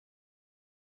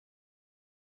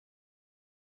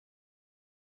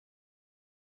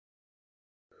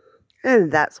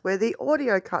And that's where the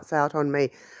audio cuts out on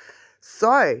me.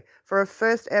 So, for a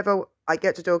first ever, I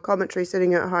get to do a commentary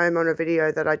sitting at home on a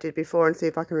video that I did before and see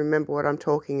if I can remember what I'm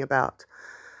talking about.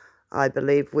 I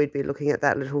believe we'd be looking at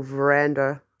that little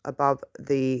veranda above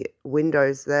the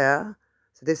windows there.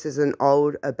 So this is an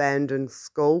old abandoned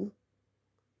school.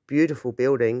 Beautiful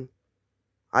building.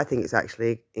 I think it's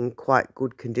actually in quite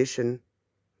good condition.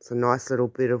 It's a nice little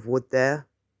bit of wood there.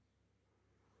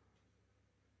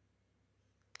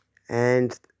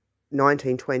 And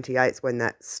 1928 is when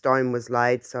that stone was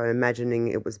laid, so imagining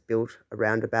it was built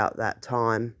around about that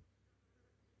time.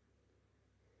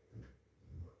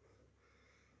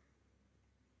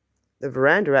 The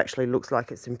veranda actually looks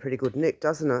like it's in pretty good nick,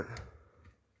 doesn't it?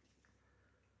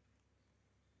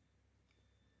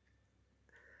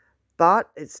 But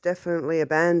it's definitely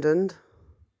abandoned.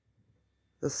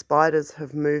 The spiders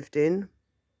have moved in.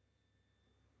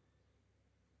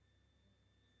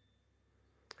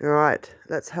 All right,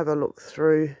 let's have a look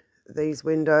through these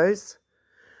windows.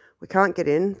 We can't get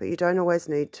in, but you don't always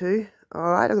need to.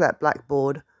 All right, look at that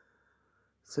blackboard.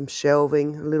 Some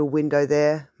shelving, a little window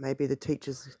there. Maybe the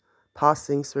teacher's pass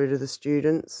things through to the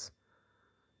students.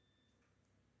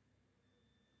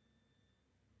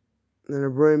 And then a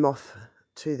room off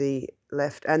to the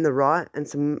left and the right, and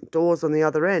some doors on the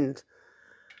other end.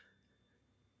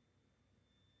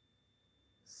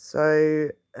 So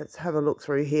let's have a look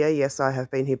through here. Yes, I have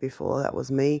been here before. That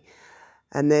was me.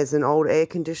 And there's an old air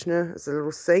conditioner. It's a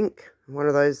little sink. One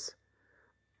of those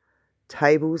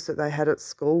tables that they had at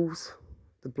schools.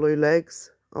 The blue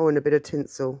legs. Oh, and a bit of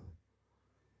tinsel.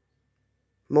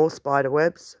 More spider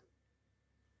webs.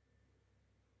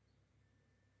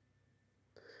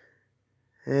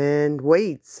 And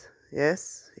weeds.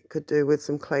 Yes, it could do with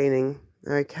some cleaning.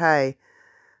 Okay.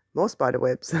 More spider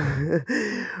webs.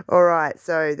 All right,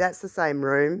 so that's the same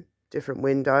room, different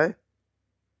window.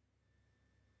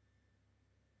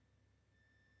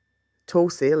 Tall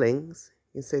ceilings.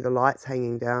 You can see the lights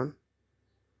hanging down.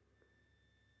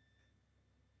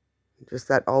 Just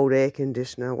that old air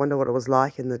conditioner. I wonder what it was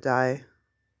like in the day.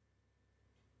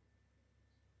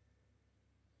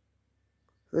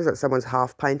 Looks like someone's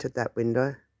half painted that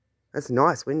window. That's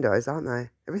nice windows, aren't they?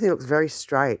 Everything looks very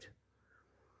straight.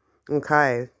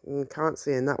 Okay, you can't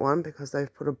see in that one because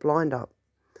they've put a blind up.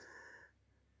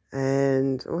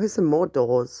 And, oh, here's some more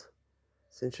doors.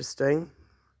 It's interesting.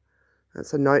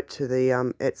 That's a note to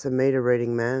the it's a meter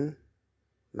reading man,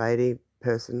 lady,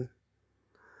 person.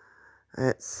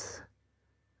 Let's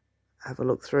have a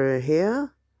look through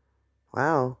here.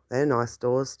 Wow, they're nice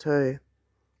doors too.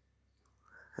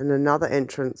 And another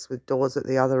entrance with doors at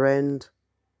the other end.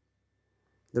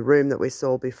 The room that we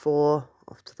saw before,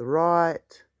 off to the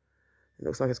right. It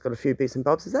looks like it's got a few bits and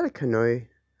bobs. Is that a canoe?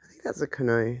 I think that's a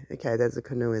canoe. Okay, there's a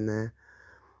canoe in there.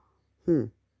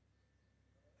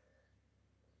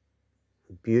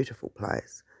 Beautiful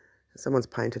place. Someone's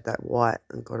painted that white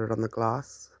and got it on the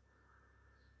glass.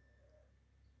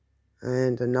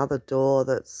 And another door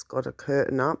that's got a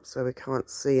curtain up, so we can't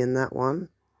see in that one.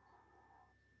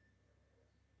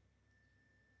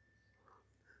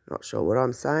 Not sure what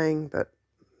I'm saying, but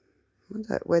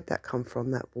where'd that come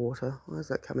from, that water? Why is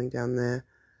that coming down there?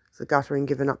 Is the guttering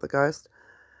giving up the ghost?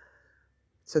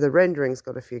 So the rendering's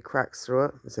got a few cracks through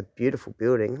it. It's a beautiful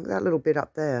building. Look at that little bit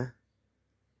up there.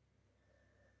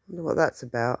 I wonder what that's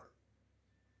about.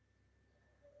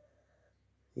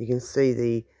 You can see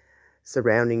the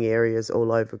surrounding areas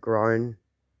all overgrown.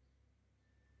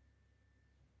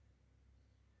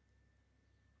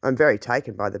 I'm very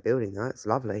taken by the building though. It's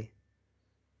lovely.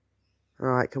 All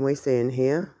right, can we see in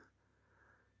here?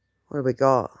 What have we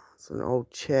got? It's an old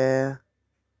chair.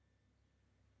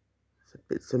 Some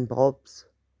bits and bobs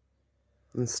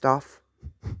and stuff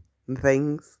and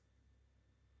things.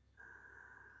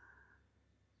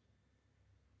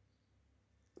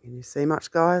 Can you see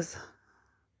much, guys?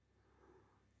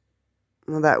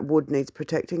 Well, that wood needs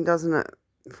protecting, doesn't it?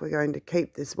 If we're going to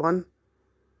keep this one.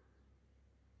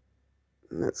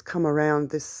 And let's come around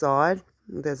this side.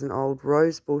 There's an old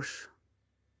rose bush.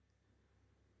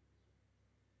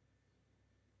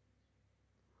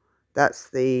 That's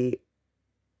the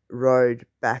road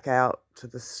back out to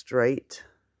the street.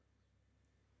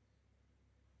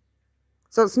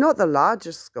 So it's not the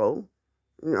largest school.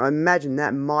 I imagine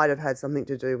that might have had something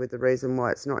to do with the reason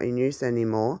why it's not in use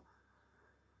anymore.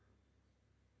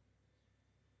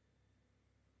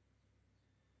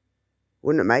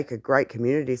 Wouldn't it make a great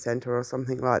community centre or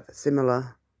something like that,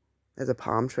 similar? There's a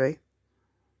palm tree.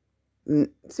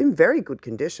 It's in very good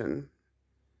condition.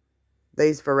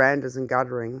 These verandas and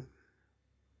guttering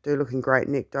do look in great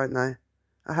nick, don't they?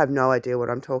 I have no idea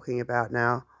what I'm talking about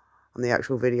now. on the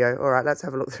actual video. All right, let's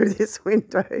have a look through this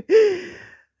window.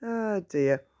 Oh,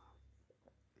 dear.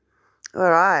 All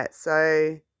right,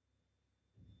 so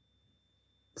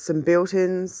some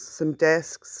built-ins, some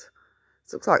desks.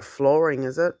 This looks like flooring,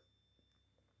 is it?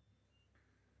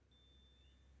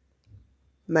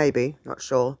 Maybe, not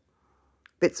sure.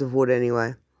 Bits of wood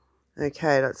anyway.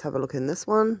 Okay, let's have a look in this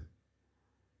one.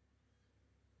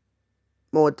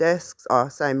 More desks. Oh,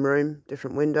 same room,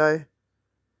 different window.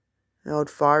 An old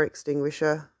fire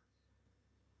extinguisher.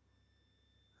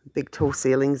 Big tall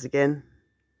ceilings again.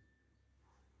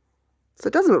 So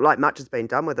it doesn't look like much has been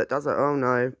done with it, does it? Oh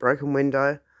no, broken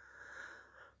window.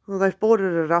 Well, they've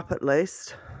boarded it up at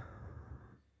least.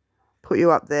 Put you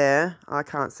up there. I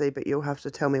can't see, but you'll have to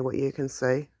tell me what you can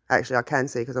see. Actually, I can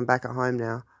see because I'm back at home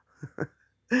now.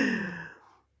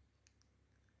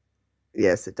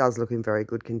 Yes, it does look in very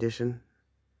good condition.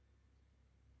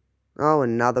 Oh,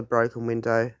 another broken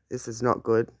window. This is not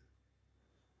good.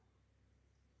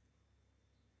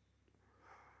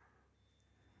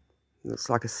 Looks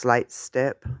like a slate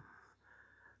step.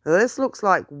 Now, this looks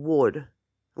like wood.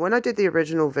 When I did the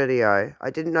original video, I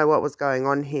didn't know what was going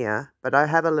on here, but I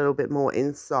have a little bit more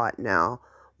insight now.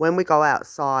 When we go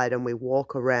outside and we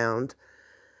walk around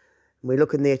and we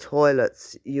look in their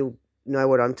toilets, you'll know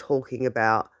what I'm talking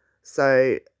about.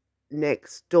 So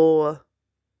next door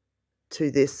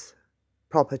to this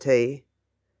property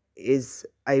is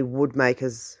a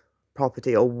woodmaker's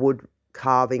property, or wood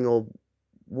carving, or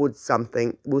wood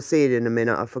something. We'll see it in a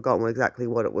minute. I've forgotten exactly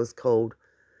what it was called.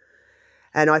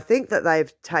 And I think that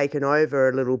they've taken over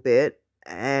a little bit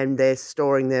and they're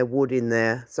storing their wood in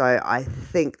there. So I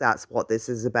think that's what this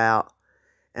is about.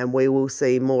 And we will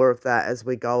see more of that as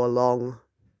we go along.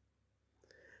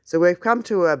 So we've come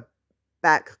to a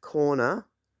back corner.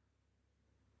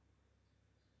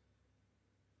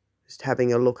 Just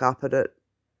having a look up at it.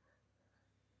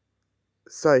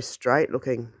 So straight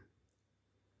looking.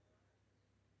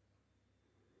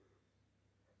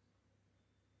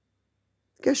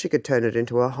 Guess you could turn it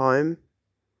into a home.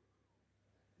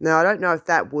 Now, I don't know if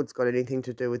that wood's got anything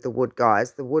to do with the wood,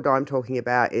 guys. The wood I'm talking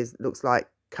about looks like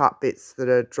cut bits that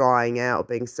are drying out,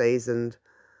 being seasoned.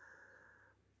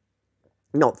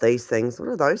 Not these things. What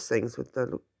are those things with the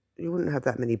look? You wouldn't have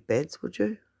that many beds, would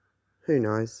you? Who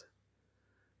knows?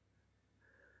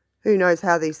 Who knows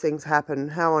how these things happen?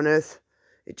 How on earth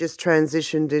it just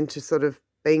transitioned into sort of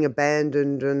being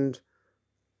abandoned, and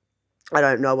I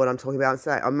don't know what I'm talking about.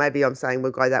 Or maybe I'm saying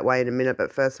we'll go that way in a minute,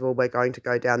 but first of all, we're going to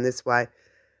go down this way.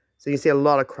 So you see a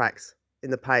lot of cracks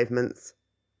in the pavements.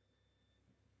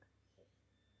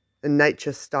 And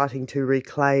nature's starting to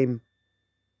reclaim.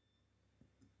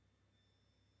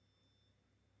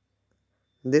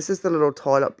 This is the little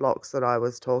toilet blocks that I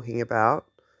was talking about.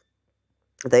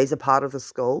 These are part of the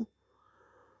school.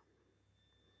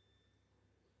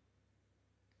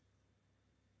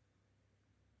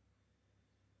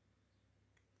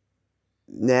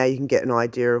 Now you can get an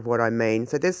idea of what I mean.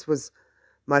 So this was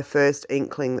my first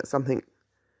inkling that something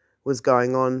was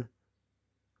going on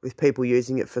with people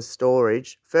using it for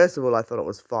storage. First of all, I thought it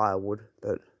was firewood,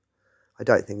 but I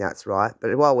don't think that's right.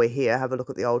 But while we're here, have a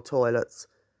look at the old toilets.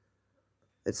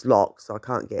 It's locked, so I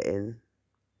can't get in.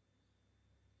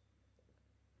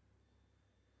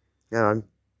 Now I'm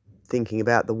thinking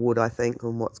about the wood, I think,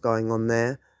 and what's going on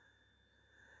there.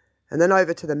 And then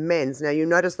over to the men's. Now you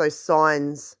notice those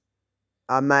signs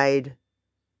are made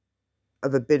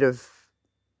of a bit of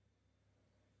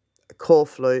a core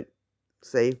flute.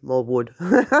 See, more wood.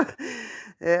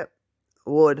 Yep,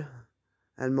 wood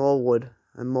and more wood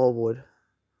and more wood.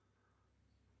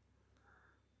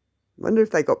 I wonder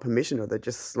if they got permission or they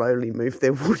just slowly moved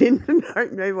their wood in and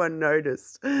hope no one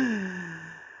noticed.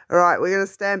 All right, we're going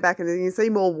to stand back and you can see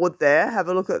more wood there. Have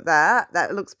a look at that.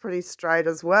 That looks pretty straight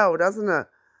as well, doesn't it?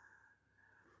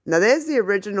 Now, there's the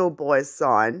original boys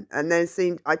sign, and then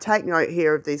I take note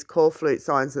here of these core flute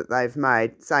signs that they've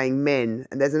made saying men,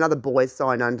 and there's another boys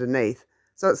sign underneath.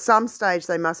 So at some stage,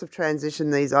 they must have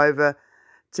transitioned these over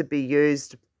to be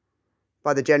used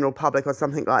by the general public or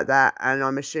something like that, and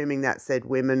I'm assuming that said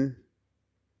women.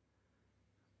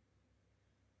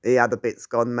 The other bit's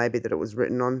gone, maybe, that it was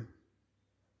written on.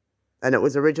 And it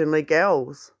was originally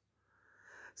girls.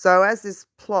 So as this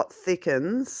plot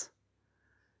thickens,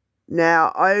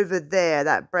 now over there,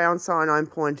 that brown sign I'm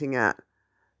pointing at,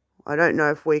 I don't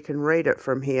know if we can read it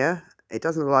from here. It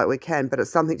doesn't look like we can, but it's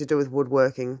something to do with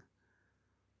woodworking.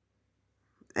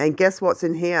 And guess what's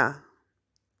in here?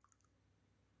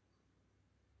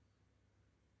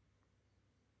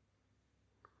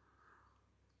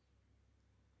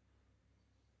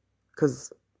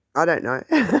 Because I don't know.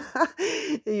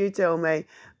 You tell me.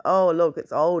 Oh, look,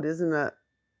 it's old, isn't it?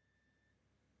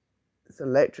 It's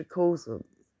electricals.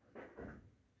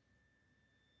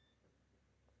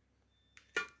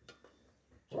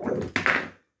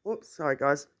 Whoops, sorry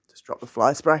guys. Just dropped the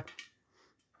fly spray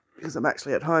because I'm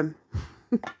actually at home.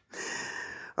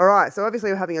 Alright, so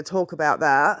obviously we're having a talk about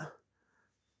that.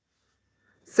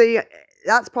 See,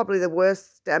 that's probably the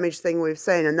worst damaged thing we've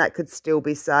seen, and that could still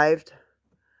be saved.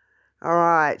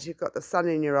 Alright, you've got the sun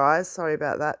in your eyes. Sorry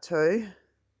about that too.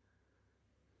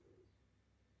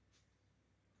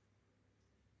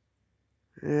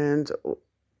 And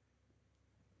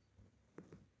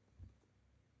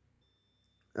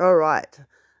alright,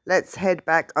 let's head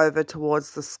back over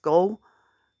towards the skull.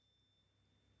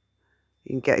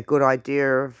 You can get a good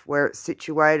idea of where it's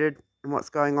situated and what's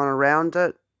going on around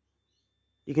it.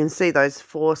 You can see those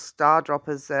 4 star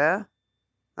droppers there.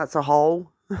 That's a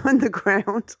hole in the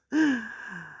ground.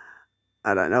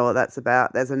 I don't know what that's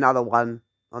about. There's another one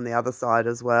on the other side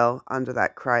as well. Under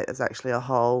that crate, there's actually a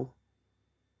hole.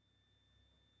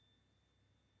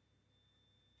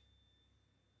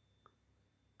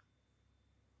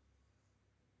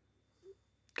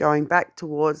 Going back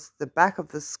towards the back of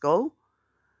the skull.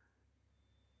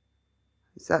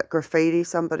 Is that graffiti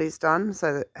somebody's done?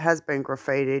 So it has been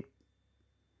graffitied.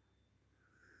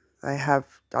 They have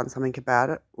done something about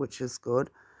it, which is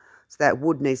good. So that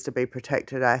wood needs to be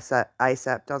protected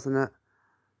ASAP, doesn't it?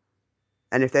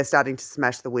 And if they're starting to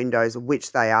smash the windows,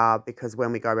 which they are, because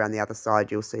when we go around the other side,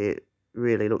 you'll see it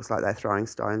really looks like they're throwing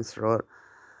stones through it.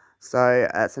 So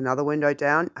that's another window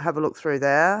down. Have a look through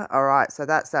there. All right, so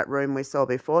that's that room we saw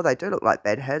before. They do look like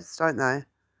bed heads, don't they?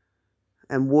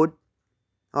 And wood.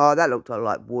 Oh, that looked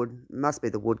like wood. It must be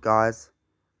the wood guys.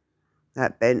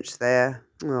 That bench there.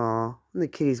 Oh, and the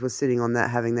kiddies were sitting on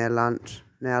that having their lunch.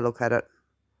 Now look at it.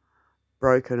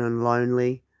 Broken and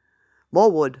lonely. More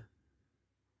wood.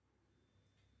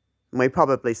 And we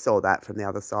probably saw that from the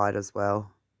other side as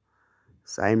well.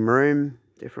 Same room,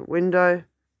 different window.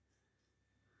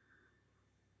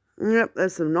 Yep,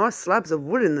 there's some nice slabs of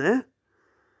wood in there.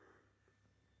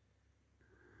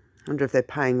 Wonder if they're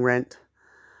paying rent.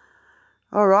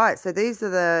 Alright, so these are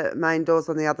the main doors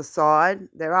on the other side.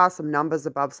 There are some numbers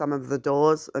above some of the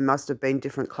doors. It must have been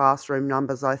different classroom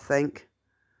numbers, I think.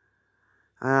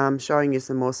 I'm showing you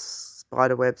some more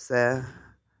spider webs there.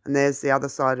 And there's the other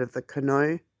side of the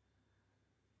canoe.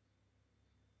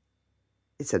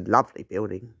 It's a lovely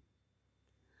building.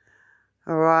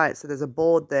 Alright, so there's a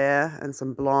board there and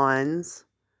some blinds.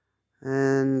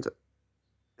 And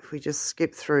if we just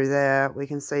skip through there, we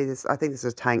can see this. I think this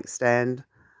is a tank stand.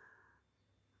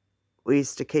 We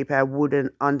used to keep our wood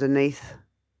underneath.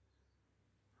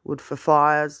 Wood for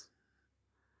fires.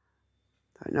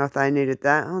 Don't know if they needed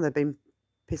that. Oh, they've been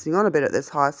pissing on a bit at this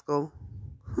high school.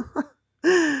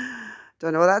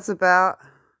 Don't know what that's about.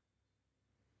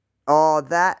 Oh,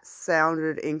 that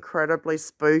sounded incredibly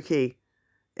spooky.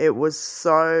 It was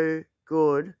so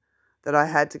good that I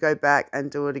had to go back and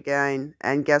do it again.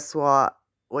 And guess what?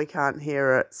 We can't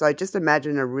hear it. So just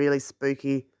imagine a really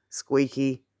spooky,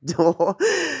 squeaky door.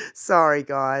 Sorry,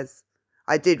 guys.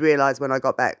 I did realise when I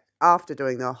got back after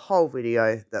doing the whole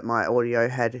video that my audio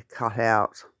had cut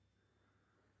out.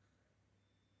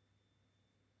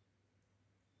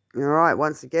 Alright,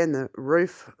 once again, the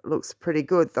roof looks pretty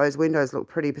good. Those windows look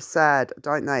pretty sad,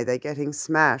 don't they? They're getting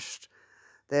smashed.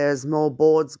 There's more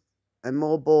boards and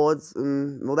more boards.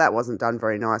 And, well, that wasn't done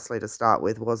very nicely to start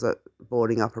with, was it?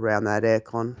 Boarding up around that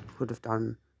aircon. Could have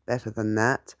done better than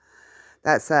that.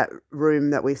 That's that room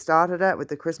that we started at with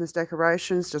the Christmas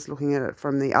decorations, just looking at it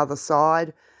from the other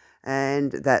side.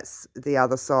 And that's the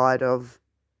other side of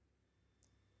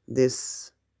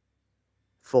this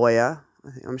foyer.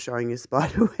 I think I'm showing you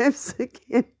spider webs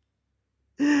again.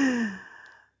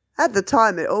 At the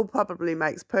time, it all probably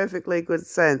makes perfectly good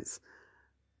sense.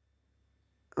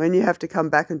 When you have to come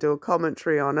back and do a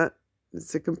commentary on it,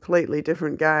 it's a completely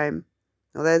different game.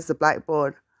 Oh, there's the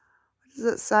blackboard. What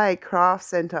does it say? Craft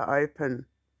Centre open.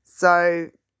 So,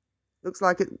 looks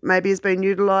like it maybe has been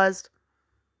utilised.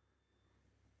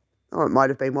 Oh, it might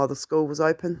have been while the school was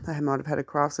open. They might have had a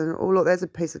craft centre. Oh, look, there's a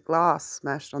piece of glass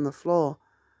smashed on the floor.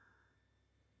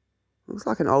 Looks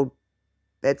like an old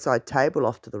bedside table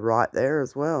off to the right there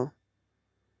as well.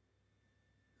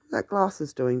 What that glass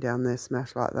is doing down there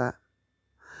smashed like that.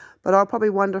 But I'll probably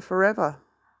wonder forever.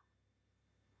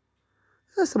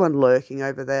 Is there someone lurking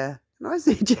over there? Can I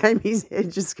see Jamie's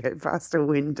head just go past a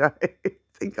window? I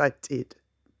think I did.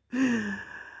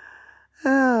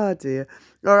 Oh dear.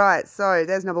 All right, so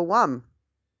there's number 1.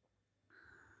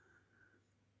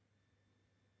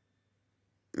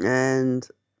 And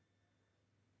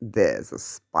there's a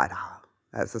spider.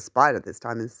 That's a spider this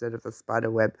time instead of a spider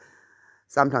web.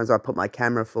 Sometimes I put my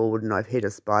camera forward and I've hit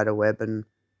a spider web and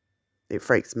it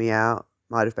freaks me out.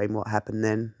 Might have been what happened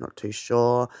then, not too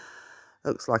sure.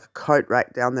 Looks like a coat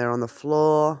rack down there on the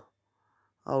floor.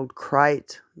 Old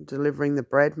crate, delivering the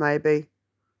bread maybe.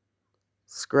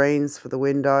 Screens for the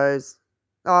windows.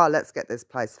 Oh, let's get this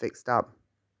place fixed up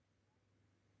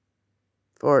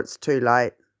before it's too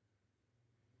late.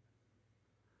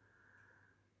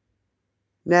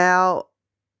 Now,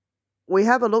 we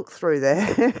have a look through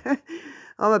there.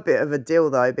 I'm a bit of a dill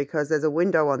though, because there's a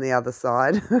window on the other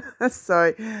side.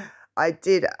 So I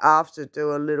did, after,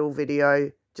 do a little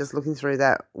video just looking through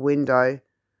that window,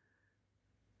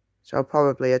 which I'll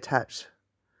probably attach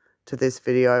to this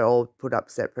video or put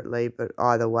up separately, but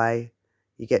either way,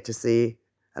 you get to see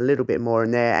a little bit more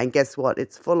in there. And guess what?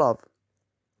 It's full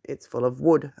of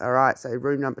wood. All right, so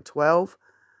room number 12.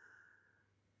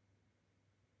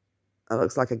 It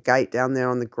looks like a gate down there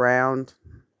on the ground.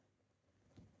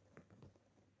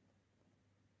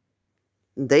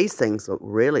 These things look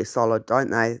really solid,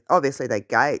 don't they? Obviously, they're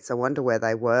gates. I wonder where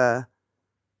they were.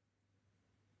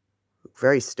 Look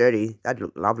very sturdy. They'd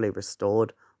look lovely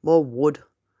restored. More wood.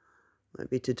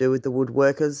 Maybe to do with the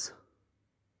woodworkers.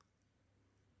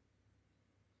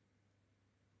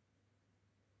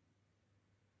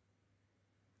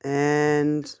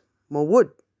 And more wood.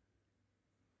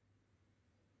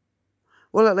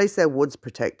 Well, at least their wood's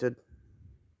protected.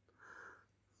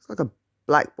 It's like a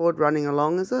blackboard running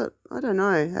along, is it? I don't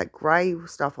know. That grey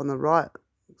stuff on the right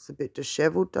looks a bit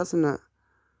dishevelled, doesn't it?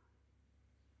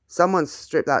 Someone's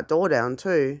stripped that door down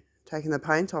too, taking the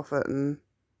paint off it and...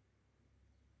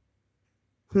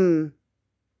 You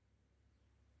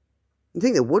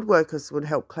think the woodworkers would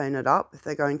help clean it up if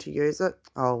they're going to use it?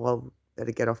 Oh, well,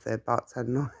 better get off their butts,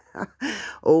 hadn't I?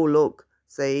 Oh, look.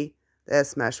 See? They're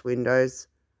smashed windows.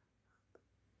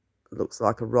 Looks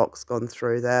like a rock's gone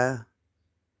through there.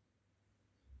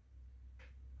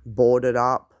 Boarded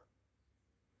up.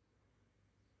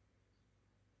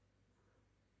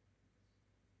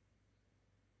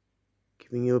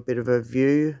 Giving you a bit of a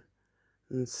view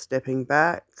and stepping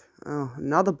back. Oh,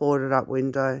 another boarded up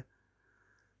window.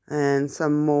 And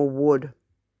some more wood.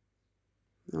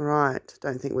 All right.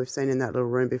 Don't think we've seen in that little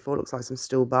room before. Looks like some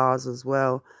steel bars as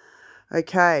well.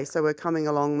 Okay, so we're coming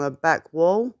along the back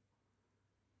wall.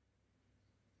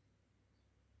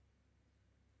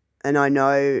 And I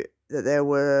know that there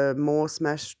were more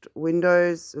smashed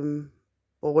windows and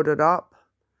boarded up.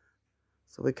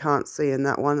 So we can't see in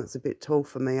that one. It's a bit tall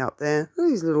for me up there.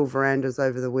 These little verandas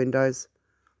over the windows.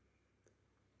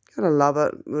 Gotta love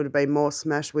it. Would have been more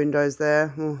smashed windows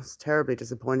there. Oh, it's terribly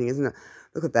disappointing, isn't it?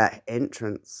 Look at that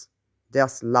entrance.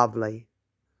 Just lovely.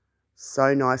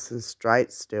 So nice and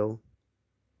straight still.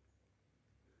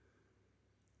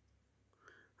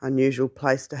 Unusual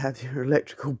place to have your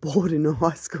electrical board in a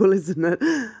high school, isn't it?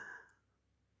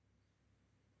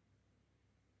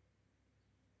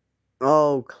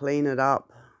 Oh, clean it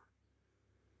up.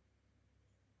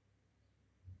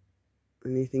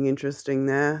 Anything interesting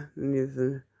there? Any of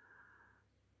the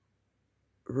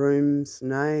rooms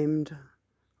named?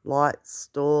 Light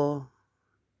store,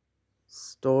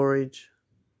 storage.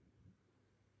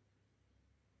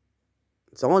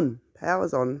 It's on.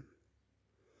 Power's on.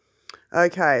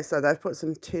 Okay, so they've put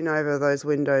some tin over those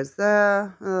windows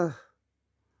there. Ugh.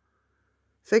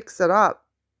 Fix it up.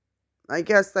 I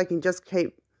guess they can just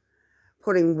keep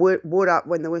putting wood up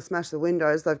when they smash the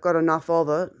windows. They've got enough of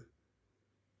it.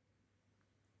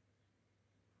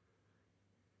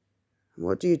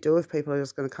 What do you do if people are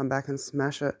just going to come back and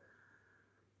smash it?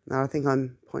 Now I think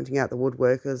I'm pointing out the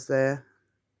woodworkers there.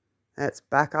 That's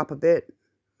back up a bit.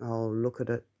 Oh, look at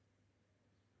it.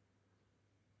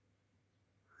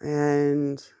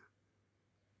 And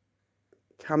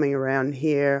coming around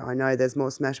here, I know there's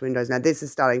more smashed windows. Now this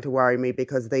is starting to worry me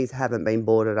because these haven't been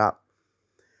boarded up.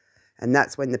 And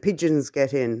that's when the pigeons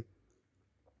get in.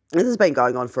 This has been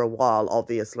going on for a while,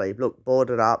 obviously. Look,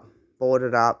 boarded up,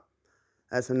 boarded up.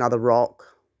 That's another rock.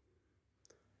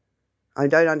 I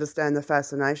don't understand the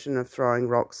fascination of throwing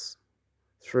rocks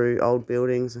through old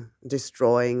buildings,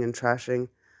 destroying and trashing.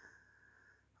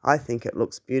 I think it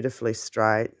looks beautifully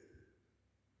straight.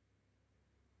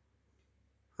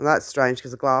 And that's strange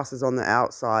because the glass is on the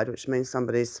outside, which means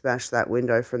somebody's smashed that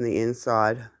window from the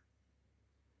inside.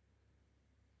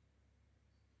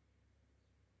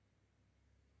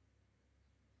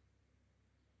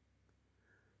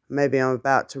 Maybe I'm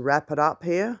about to wrap it up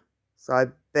here, so I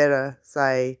better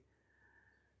say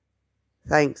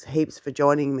thanks heaps for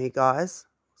joining me, guys.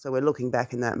 So we're looking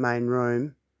back in that main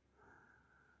room.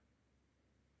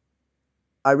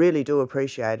 I really do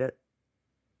appreciate it.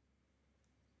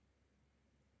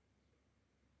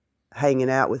 Hanging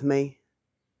out with me,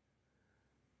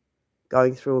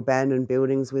 going through abandoned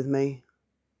buildings with me,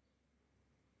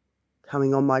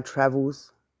 coming on my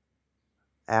travels,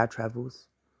 our travels.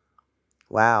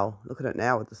 Wow, look at it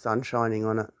now with the sun shining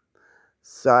on it.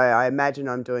 So I imagine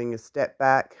I'm doing a step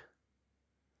back.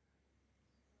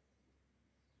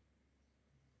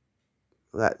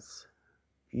 That's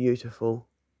beautiful.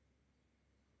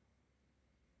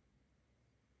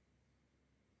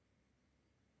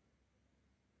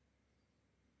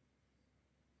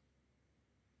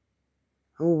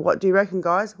 Oh, what do you reckon,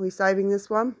 guys? Are we saving this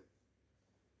one?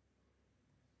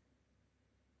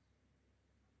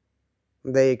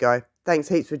 There you go. Thanks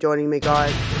heaps for joining me,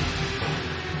 guys.